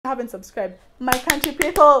haven't subscribed, my country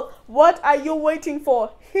people, what are you waiting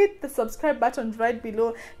for? Hit the subscribe button right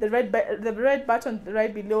below, the red button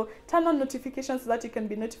right below. Turn on notifications so that you can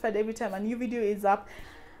be notified every time a new video is up.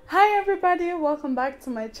 Hi everybody, welcome back to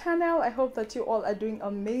my channel. I hope that you all are doing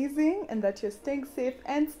amazing and that you're staying safe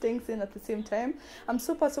and staying sane at the same time. I'm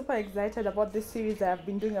super excited about this series that I've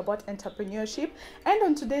been doing about entrepreneurship, and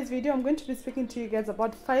on today's video I'm going to be speaking to you guys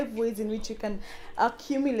about 5 ways in which you can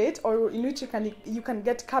accumulate, or in which you can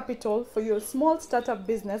get capital for your small startup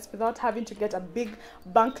business without having to get a big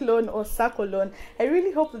bank loan or circle loan. I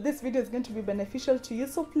really hope that this video is going to be beneficial to you,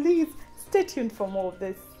 so please stay tuned for more of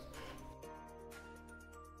this.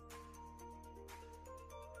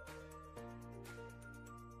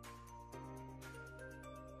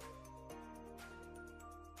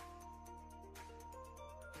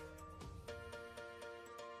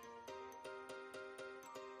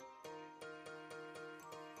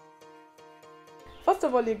 First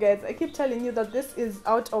of all, you guys, I keep telling you that this is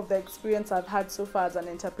out of the experience I've had so far as an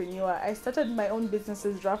entrepreneur. I started my own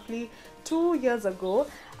businesses roughly 2 years ago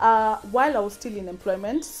while I was still in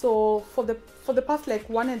employment. So for the past like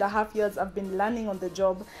 1.5 years, I've been learning on the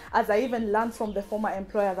job, as I even learned from the former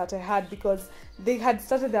employer that I had, because they had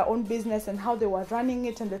started their own business and how they were running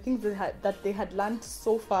it and the things that they had learned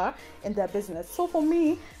so far in their business. So for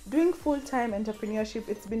me, doing full-time entrepreneurship,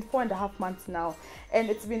 it's been 4.5 months now, and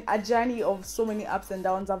it's been a journey of so many ups and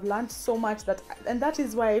downs. I've learned so much, and that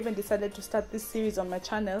is why I even decided to start this series on my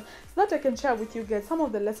channel, so that I can share with you guys some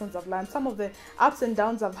of the lessons I've learned, some of the ups and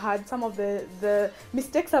downs I've had, some of the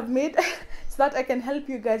mistakes I've made so that I can help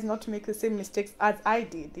you guys not to make the same mistakes as I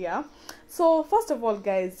did. Yeah, so first of all,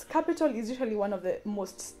 guys, capital is usually one of the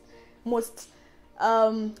most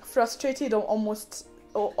frustrated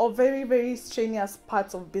or very strenuous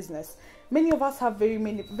parts of business. Many of us have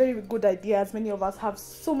very good ideas. Many of us have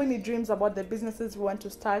so many dreams about the businesses we want to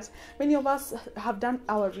start. Many of us have done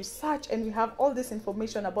our research and we have all this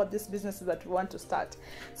information about these businesses that we want to start.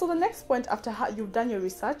 So the next point, after you've done your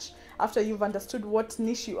research, after you've understood what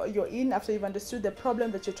niche you're in, after you've understood the problem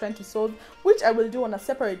that you're trying to solve, which I will do on a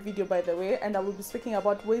separate video, by the way, and I will be speaking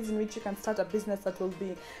about ways in which you can start a business that will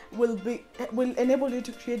enable you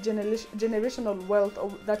to create generational wealth,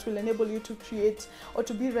 or that will enable you to create or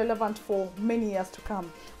to be relevant for many years to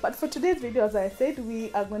come. But for today's video, as I said,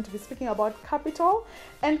 we are going to be speaking about capital,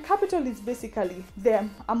 and capital is basically the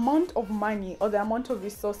amount of money or the amount of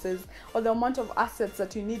resources or the amount of assets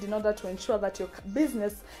that you need in order to ensure that your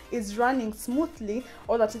business is running smoothly,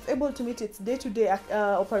 or that it's able to meet its day-to-day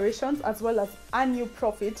operations, as well as earn you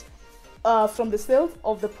profit from the sales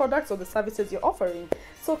of the products or the services you're offering.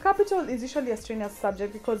 So capital is usually a strenuous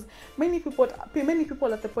subject, because many people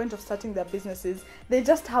at the point of starting their businesses, they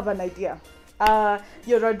just have an idea.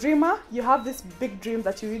 You're a dreamer, you have this big dream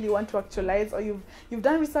that you really want to actualize, or you've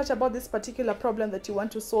done research about this particular problem that you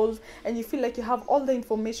want to solve, and you feel like you have all the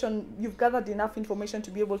information, you've gathered enough information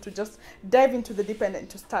to be able to just dive into the deep end and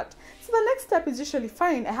to start. So the next step is usually,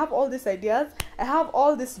 fine, I have all these ideas, I have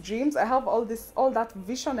all these dreams, I have all that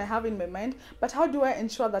vision I have in my mind, but how do I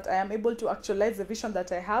ensure that I am able to actualize the vision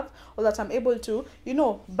that I have, or that I'm able to,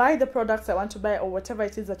 buy the products I want to buy, or whatever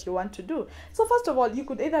it is that you want to do? So first of all, you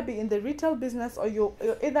could either be in the retail business, or you're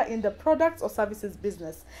either in the products or services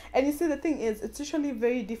business. And you see, the thing is, it's usually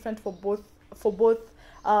very different for both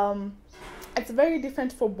it's very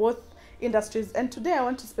different for both industries. And today I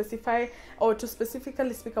want to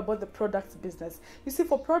specifically speak about the products business. You see,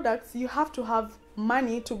 for products, you have to have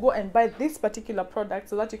money to go and buy this particular product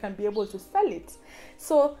so that you can be able to sell it.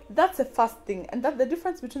 So that's the first thing. And that the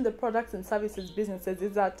difference between the products and services businesses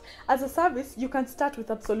is that as a service, you can start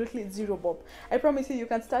with absolutely zero bob. I promise you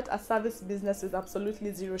can start a service business with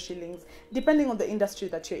absolutely 0 shillings, depending on the industry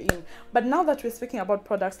that you're in. But now that we're speaking about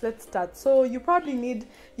products, let's start. So you've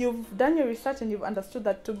done your research and you've understood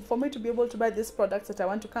that for me to be able to buy these products that I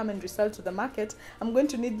want to come and resell to the market, I'm going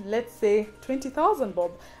to need, let's say, 20,000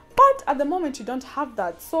 bob. But at the moment, you don't have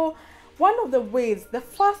that. So one of the ways, the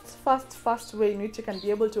first way in which you can be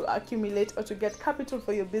able to accumulate or to get capital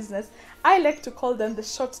for your business, I like to call them the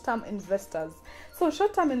short-term investors. So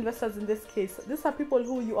short-term investors, in this case, these are people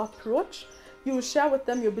who you approach, you share with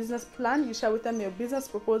them your business plan, you share with them your business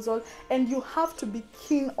proposal, and you have to be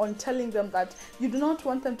keen on telling them that you do not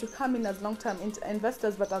want them to come in as long-term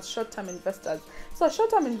investors, but as short-term investors. So a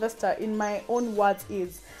short-term investor, in my own words,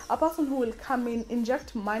 is a person who will come in,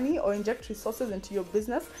 inject money or inject resources into your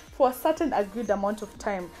business for a certain agreed amount of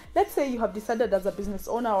time. Let's say you have decided as a business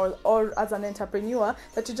owner or as an entrepreneur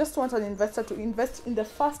that you just want an investor to invest in the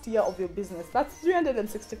first year of your business. That's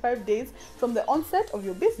 365 days from the onset of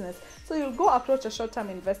your business. So you'll go before approach a short-term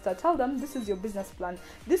investor, tell them this is your business plan,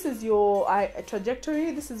 this is your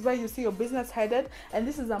trajectory, this is where you see your business headed, and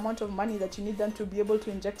this is the amount of money that you need them to be able to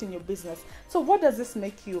inject in your business. So what does this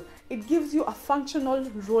make you? It gives you a functional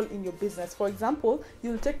role in your business. For example,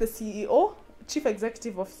 you'll take the CEO, Chief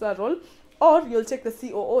Executive Officer role, or you'll take the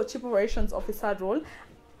COO, Chief Operations Officer role,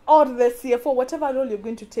 or the CFO, whatever role you're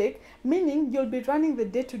going to take, meaning you'll be running the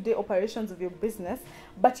day-to-day operations of your business,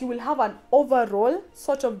 but you will have an overall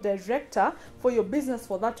sort of director for your business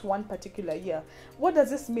for that one particular year. What does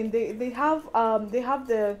this mean? They have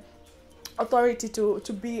the authority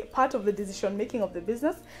to be part of the decision making of the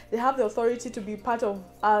business. They have the authority to be part of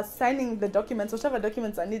signing the documents, whatever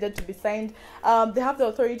documents are needed to be signed. They have the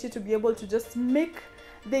authority to be able to just make.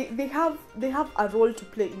 They have a role to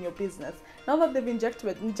play in your business. Now that they've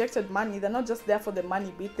injected money, they're not just there for the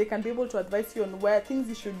money bit. They can be able to advise you on where things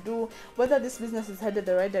you should do, whether this business is headed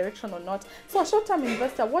the right direction or not. So a short-term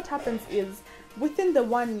investor, what happens is, within the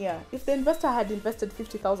 1 year, if the investor had invested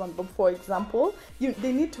 50,000 bob, for example,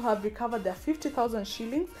 they need to have recovered their 50,000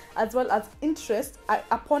 shillings as well as interest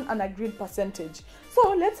upon an agreed percentage.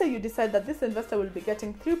 So let's say you decide that this investor will be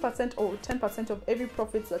getting 3% or 10% of every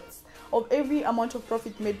of every amount of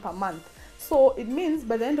profit made per month. So it means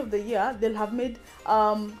by the end of the year, they'll have made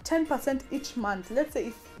 10% each month. Let's say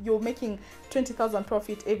if you're making 20,000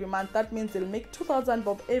 profit every month, that means they'll make 2,000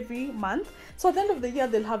 bob every month. So at the end of the year,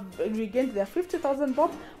 they'll have regained their 50,000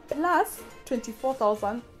 bob plus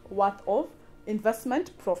 24,000 worth of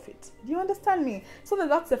investment profit. Do you understand me? So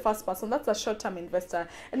that's the first person. That's a short-term investor.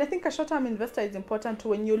 And I think a short-term investor is important too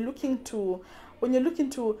when you're looking to,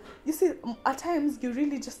 you see, at times you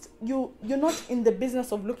really just, you're not in the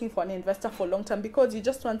business of looking for an investor for long term, because you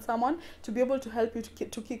just want someone to be able to help you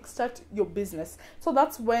to kickstart your business. So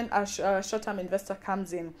that's when a short-term investor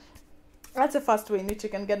comes in. That's the first way in which you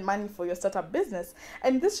can get money for your startup business.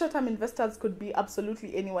 And these short-term investors could be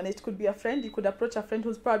absolutely anyone. It could be a friend. You could approach a friend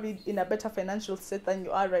who's probably in a better financial state than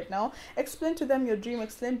you are right now. Explain to them your dream,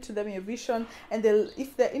 explain to them your vision, and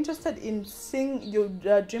if they're interested in seeing your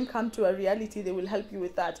dream come to a reality, they will help you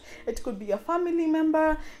with that. It could be a family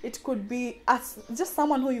member. It could be just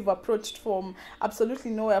someone who you've approached from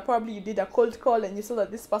absolutely nowhere. Probably you did a cold call and you saw that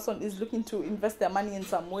this person is looking to invest their money in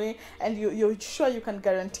some way, and you're sure you can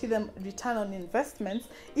guarantee them return on investments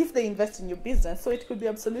if they invest in your business. So it could be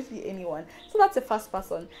absolutely anyone. So that's the first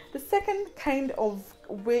person. The second kind of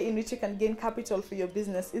way in which you can gain capital for your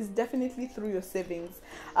business is definitely through your savings.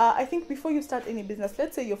 I think before you start any business,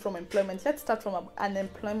 let's say you're from employment. Let's start from an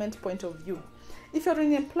employment point of view. If you're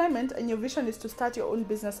in employment and your vision is to start your own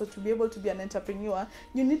business or to be able to be an entrepreneur,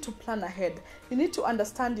 you need to plan ahead. You need to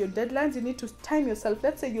understand your deadlines. You need to time yourself.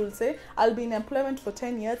 Let's say you'll say, I'll be in employment for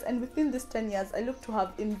 10 years, and within these 10 years, I look to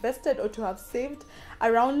have invested or to have saved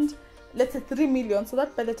around, let's say, 3 million, so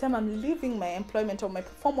that by the time I'm leaving my employment or my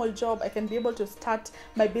formal job, I can be able to start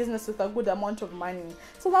my business with a good amount of money.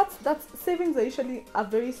 So that's savings are usually a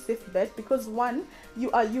very safe bet, because one,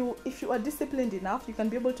 if you are disciplined enough, you can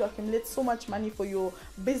be able to accumulate so much money for your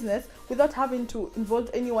business without having to involve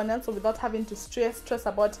anyone else, or without having to stress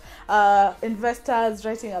about investors,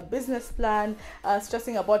 writing a business plan,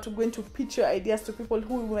 stressing about going to pitch your ideas to people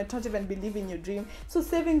who might not even believe in your dream. So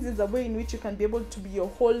savings is a way in which you can be able to be your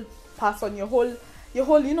whole person, your whole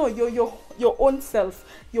your own self.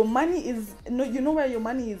 Your money is, you know where your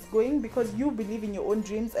money is going, because you believe in your own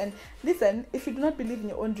dreams. And listen, if you do not believe in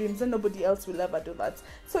your own dreams, then nobody else will ever do that.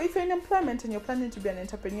 So if you're in employment and you're planning to be an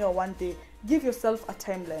entrepreneur one day, give yourself a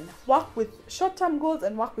timeline. Work with short-term goals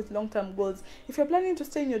and work with long-term goals. If you're planning to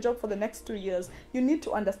stay in your job for the next 2 years, you need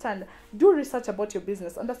to understand, do research about your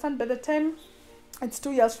business. Understand by the time it's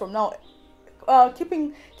 2 years from now,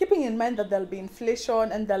 keeping in mind that there'll be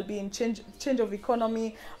inflation and there'll be change of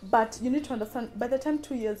economy, but you need to understand by the time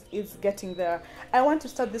 2 years is getting there, I want to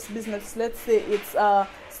start this business. Let's say it's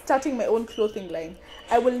starting my own clothing line.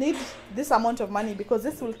 I will need this amount of money, because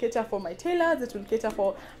this will cater for my tailors, it will cater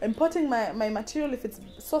for importing my material. If it's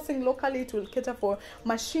sourcing locally, it will cater for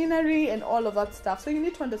machinery and all of that stuff. So you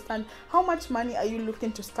need to understand how much money are you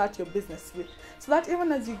looking to start your business with, so that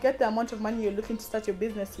even as you get the amount of money you're looking to start your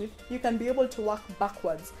business with, you can be able to work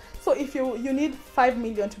backwards. So if you need 5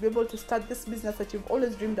 million to be able to start this business that you've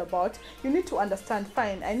always dreamed about, you need to understand,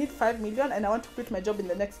 fine, I need 5 million and I want to quit my job in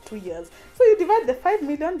the next 2 years. So you divide the 5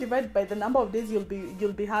 million million, divide by the number of days you'll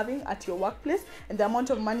be having at your workplace, and the amount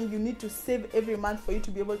of money you need to save every month for you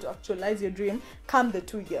to be able to actualize your dream come the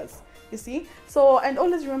 2 years. You see? So, and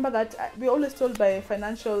always remember that we're always told by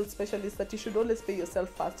financial specialists that you should always pay yourself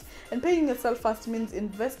first. And paying yourself first means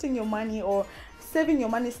investing your money or saving your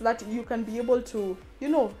money so that you can be able to, you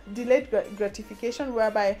know, delayed gratification,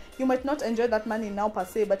 whereby you might not enjoy that money now per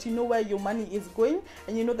se, but you know where your money is going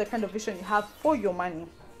and you know the kind of vision you have for your money.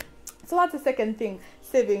 So that's the second thing,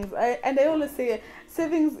 savings. And I always say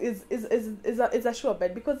savings is a sure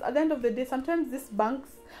bet, because at the end of the day, sometimes these banks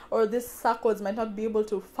or these circles might not be able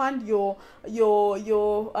to fund your business.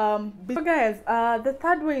 So guys, the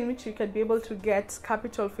third way in which you can be able to get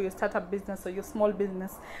capital for your startup business or your small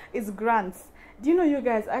business is grants. Do you know, you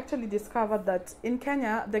guys, I actually discovered that in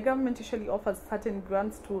Kenya, the government usually offers certain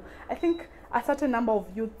grants to, I think, a certain number of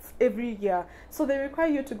youths every year. So they require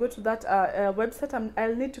you to go to that website.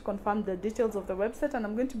 I'll need to confirm the details of the website, and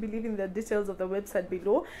I'm going to be leaving the details of the website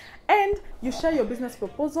below. And you share your business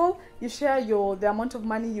proposal, you share the amount of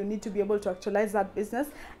money you need to be able to actualize that business,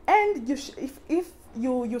 and if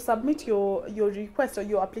you submit your request or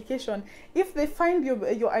your application, if they find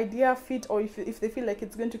your idea fit, or if they feel like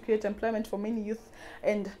it's going to create employment for many youth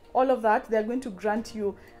and all of that, they're going to grant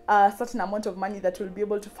you a certain amount of money that will be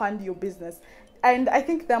able to fund your business. And I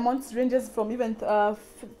think the amounts ranges from even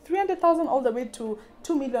 300,000 all the way to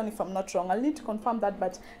 2 million, if I'm not wrong. I'll need to confirm that,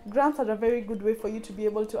 but grants are a very good way for you to be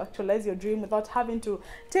able to actualize your dream without having to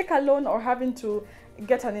take a loan or having to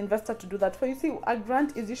get an investor to do that for you. See, a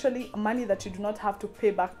grant is usually money that you do not have to pay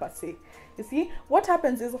back per se. You see, what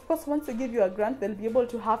happens is, of course, once they give you a grant, they'll be able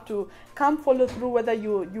to have to follow through whether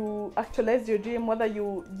you actualize your dream, whether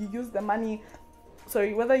you use the money.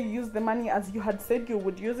 Whether you use the money as you had said you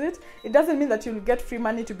would use it. It doesn't mean that you'll get free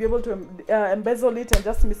money to be able to embezzle it and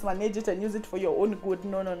just mismanage it and use it for your own good.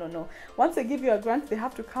 No. Once they give you a grant, they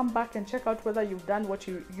have to come back and check out whether you've done what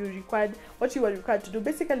you were required to do.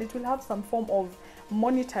 Basically, it will have some form of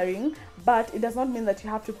monitoring, but it does not mean that you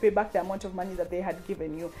have to pay back the amount of money that they had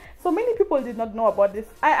given you. So many people did not know about this.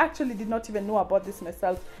 I actually did not even know about this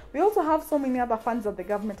myself. We also have so many other funds that the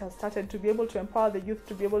government has started to be able to empower the youth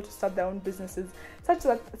to be able to start their own businesses, such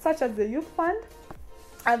as the youth fund.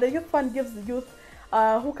 The youth fund gives the youth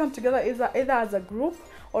who come together either as a group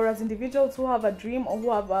or as individuals who have a dream or who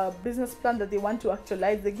have a business plan that they want to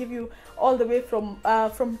actualize. They give you all the way from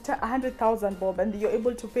 100,000 bob, and you're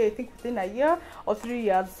able to pay, I think, within a year or 3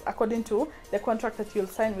 years, according to the contract that you'll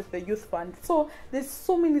sign with the youth fund. So there's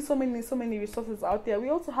so many resources out there. We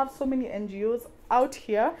also have so many NGOs out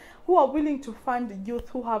here who are willing to fund youth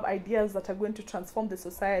who have ideas that are going to transform the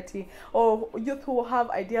society, or youth who have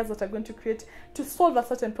ideas that are going to solve a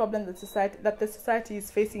certain problem that the society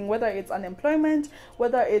is facing, whether it's unemployment,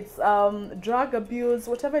 whether it's drug abuse,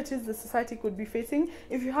 whatever it is the society could be facing.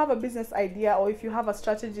 If you have a business idea, or if you have a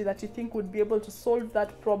strategy that you think would be able to solve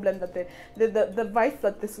that problem, that the vice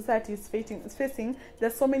that the society is facing,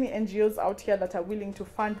 there's so many NGOs out here that are willing to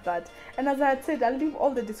fund that. And as I had said, I'll leave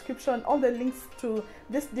all the description, all the links to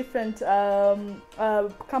these different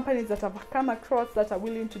companies that I've come across that are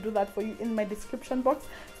willing to do that for you in my description box,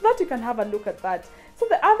 so that you can have a look at that. So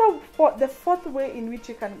the fourth way in which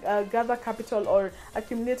you can gather capital or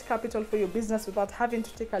accumulate capital for your business without having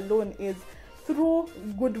to take a loan is through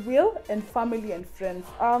goodwill and family and friends.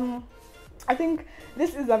 I think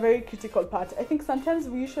this is a very critical part. I think sometimes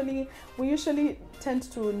we usually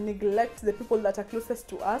tend to neglect the people that are closest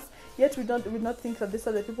to us, yet we not think that these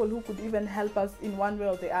are the people who could even help us in one way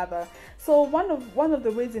or the other. So one of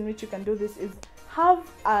the ways in which you can do this is have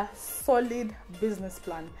a solid business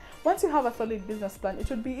plan. Once you have a solid business plan, it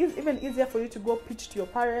would be even easier for you to go pitch to your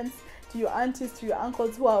parents, to your aunties, to your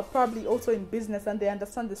uncles who are probably also in business, and they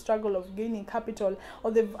understand the struggle of gaining capital,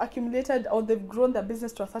 or they've accumulated or they've grown their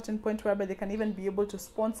business to a certain point whereby they can even be able to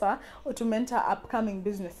sponsor or to mentor upcoming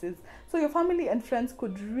businesses. So your family and friends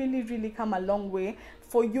could really come a long way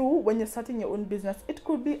for you when you're starting your own business. It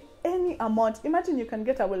could be any amount. Imagine you can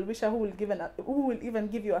get a well-wisher who will even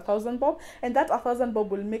give you 1,000 bob, and that 1,000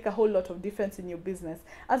 bob will make a whole lot of difference in your business.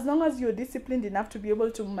 As long as you're disciplined enough to be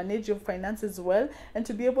able to manage your finances well and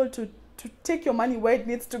to be able to take your money where it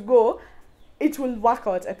needs to go, it will work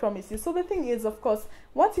out, I promise you. So the thing is, of course,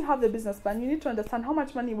 once you have the business plan, you need to understand how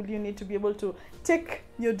much money will you need to be able to take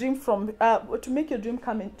your dream from, to make your dream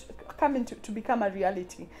come into to become a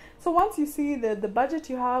reality. So once you see the budget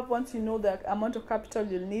you have, once you know the amount of capital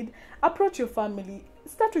you'll need, approach your family.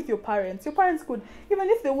 Start with your parents. Your parents could, even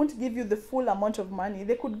if they won't give you the full amount of money,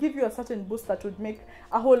 they could give you a certain boost that would make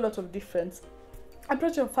a whole lot of difference.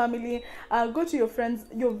 Approach your family, go to your friends,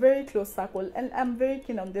 your very close circle. And I'm very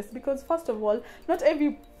keen on this because, first of all, not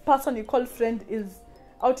every person you call friend is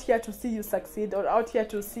out here to see you succeed or out here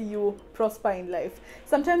to see you prosper in life.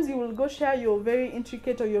 Sometimes you will go share your very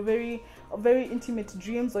intricate or your very intimate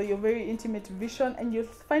dreams or your very intimate vision, and you'll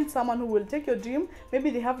find someone who will take your dream. Maybe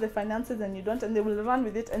they have the finances and you don't, and they will run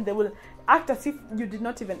with it and they will act as if you did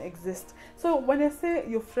not even exist. So when I say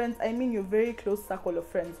your friends, I mean your very close circle of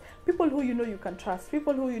friends, people who you know you can trust,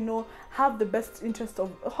 people who you know have the best interest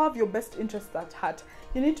of, have your best interest at heart.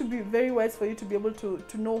 You need to be very wise for you to be able to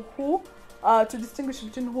know who, to distinguish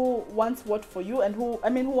between who wants what for you and who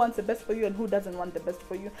wants the best for you and who doesn't want the best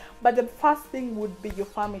for you. But the first thing would be your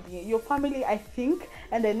family. Your family, I think,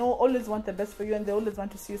 and I know, always want the best for you, and they always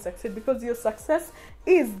want to see you succeed, because your success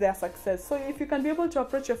is their success. So if you can be able to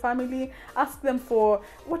approach your family, ask them for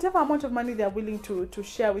whatever amount of money they are willing to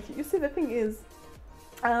share with you. You see, the thing is,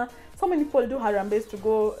 so many people do Harambes to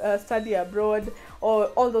go study abroad or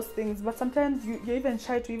all those things, but sometimes you're even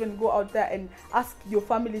shy to even go out there and ask your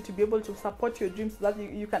family to be able to support your dreams so that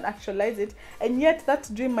you can actualize it. And yet that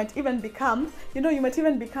dream might even become, you might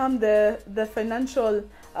even become the financial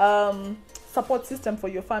support system for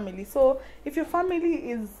your family. So if your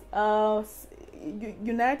family is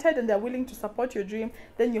united and they're willing to support your dream,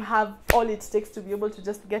 then you have all it takes to be able to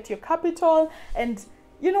just get your capital. And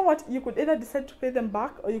you know what, you could either decide to pay them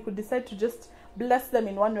back, or you could decide to just bless them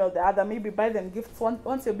in one way or the other. Maybe buy them gifts.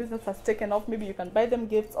 Once your business has taken off, maybe you can buy them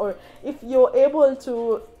gifts, or if you're able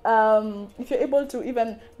to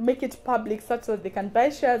even make it public such that they can buy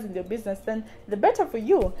shares in your business, then the better for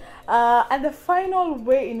you. And the final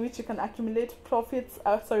way in which you can accumulate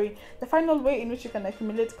the final way in which you can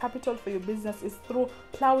accumulate capital for your business is through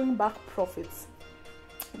plowing back profits.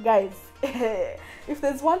 Guys, if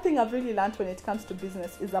there's one thing I've really learned when it comes to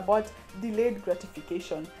business, is about delayed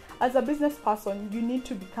gratification. As a business person, you need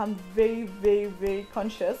to become very, very, very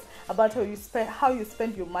conscious about how you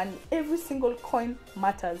spend your money. Every single coin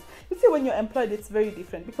matters. You see, when you're employed, it's very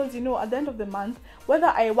different, because at the end of the month, whether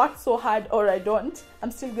I work so hard or I don't,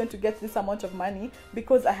 I'm still going to get this amount of money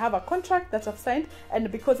because I have a contract that I've signed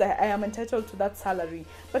and because I am entitled to that salary.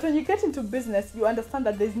 But when you get into business, you understand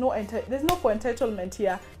that there's no for entitlement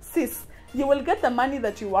here. Sis, you will get the money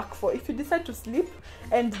that you work for. If you decide to sleep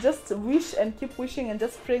and just wish and keep wishing and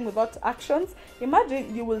just praying without actions,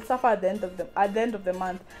 imagine you will suffer at the end of the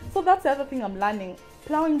month. So that's the other thing I'm learning.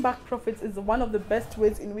 Plowing back profits is one of the best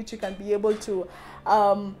ways in which you can be able to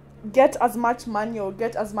get as much money or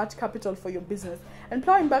get as much capital for your business. And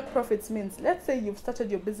plowing back profits means, let's say you've started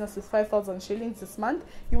your business with 5,000 shillings this month.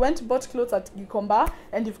 You went, bought clothes at Gikomba,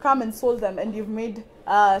 and you've come and sold them, and you've made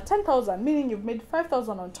 10,000, meaning you've made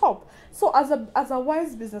 5,000 on top. So as a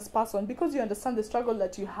wise business person, because you understand the struggle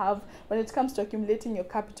that you have when it comes to accumulating your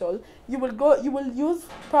capital, you will use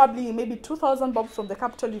probably maybe 2,000 bob from the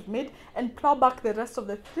capital you've made and plow back the rest of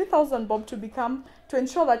the 3,000 bob to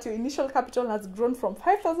ensure that your initial capital has grown from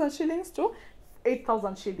 5,000 shillings to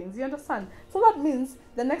 8,000 shillings. You understand? So that means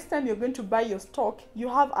the next time you're going to buy your stock, you're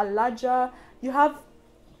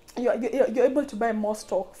able to buy more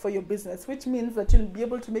stock for your business, which means that you'll be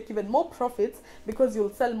able to make even more profits because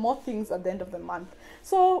you'll sell more things at the end of the month.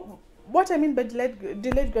 So what I mean by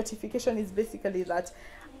delayed gratification is basically that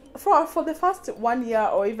for the first 1 year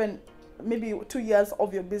or even maybe 2 years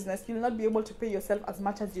of your business, you'll not be able to pay yourself as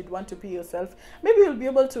much as you'd want to pay yourself. Maybe you'll be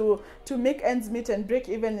able to make ends meet and break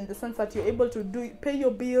even, in the sense that you're able to pay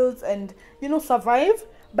your bills and survive,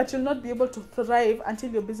 but you'll not be able to thrive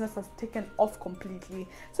until your business has taken off completely.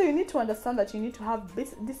 So you need to understand that you need to have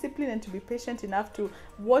discipline and to be patient enough to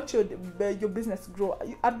watch your business grow.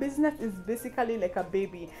 A business is basically like a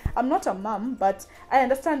baby. I'm not a mom, but I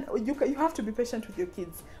understand you have to be patient with your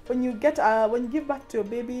kids. When you give birth to your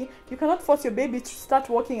baby, you cannot force your baby to start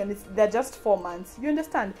working and they're just 4 months. You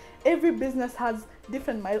understand? Every business has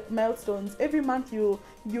different milestones. Every month you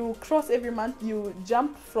cross, every month you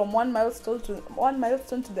jump from one milestone to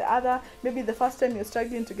the other. Maybe the first time you're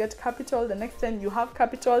struggling to get capital, the next time you have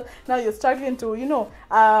capital, now you're struggling to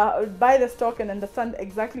buy the stock and understand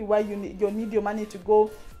exactly where you need your money to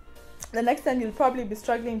go. The next time you'll probably be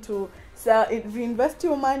struggling to reinvest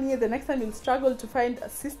your money. The next time you'll struggle to find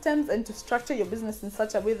systems and to structure your business in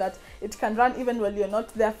such a way that it can run even while you're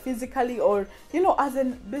not there physically, or as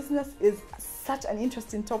in, business is such an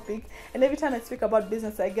interesting topic, and every time I speak about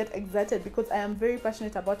business I get excited because I am very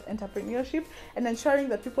passionate about entrepreneurship and ensuring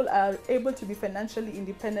that people are able to be financially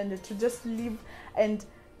independent and to just live and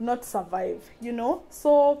not survive, you know.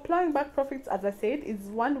 So plowing back profits, as I said, is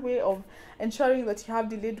one way of ensuring that you have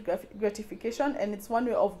delayed gratification, and it's one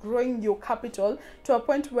way of growing your capital to a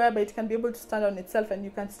point whereby it can be able to stand on itself and you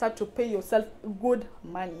can start to pay yourself good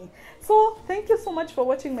money. So thank you so much for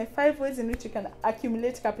watching my 5 ways in which you can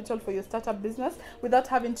accumulate capital for your startup business without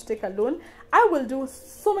having to take a loan. I will do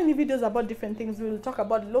so many videos about different things. We will talk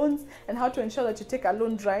about loans and how to ensure that you take a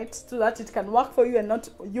loan right so that it can work for you and not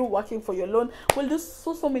you working for your loan. We'll do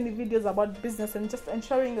so many videos about business and just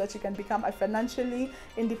ensuring that you can become a financially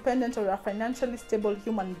independent or a financially stable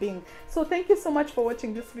human being. So thank you so much for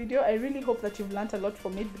watching this video. I really hope that you've learned a lot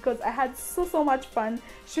from it, because I had so much fun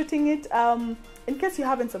shooting it. In case you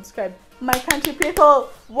haven't subscribed, my country people,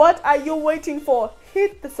 what are you waiting for?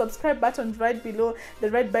 Hit the subscribe button right below, the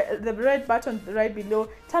red button right below.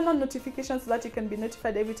 Turn on notifications so that you can be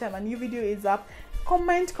notified every time a new video is up.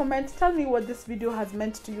 Comment, tell me what this video has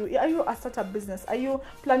meant to you. Are you a startup business? Are you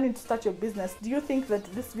planning to start your business? Do you think that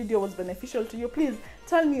this video was beneficial to you? Please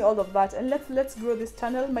tell me all of that, and let's grow this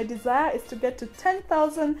channel. My desire is to get to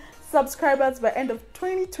 10,000 subscribers by end of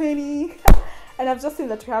 2020. And I've just seen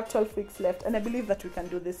that we have 12 weeks left, and I believe that we can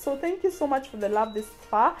do this. So thank you so much for the love this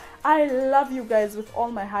far. I love you guys with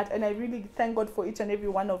all my heart, and I really thank God for each and every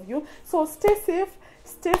one of you. So stay safe,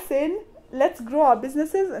 stay sane. Let's grow our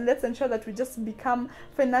businesses, and let's ensure that we just become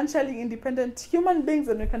financially independent human beings,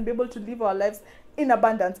 and we can be able to live our lives in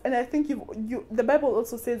abundance. And I think the Bible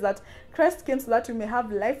also says that Christ came so that we may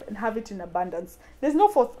have life and have it in abundance. There's no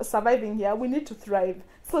for surviving here. We need to thrive.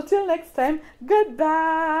 So till next time,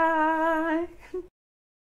 goodbye.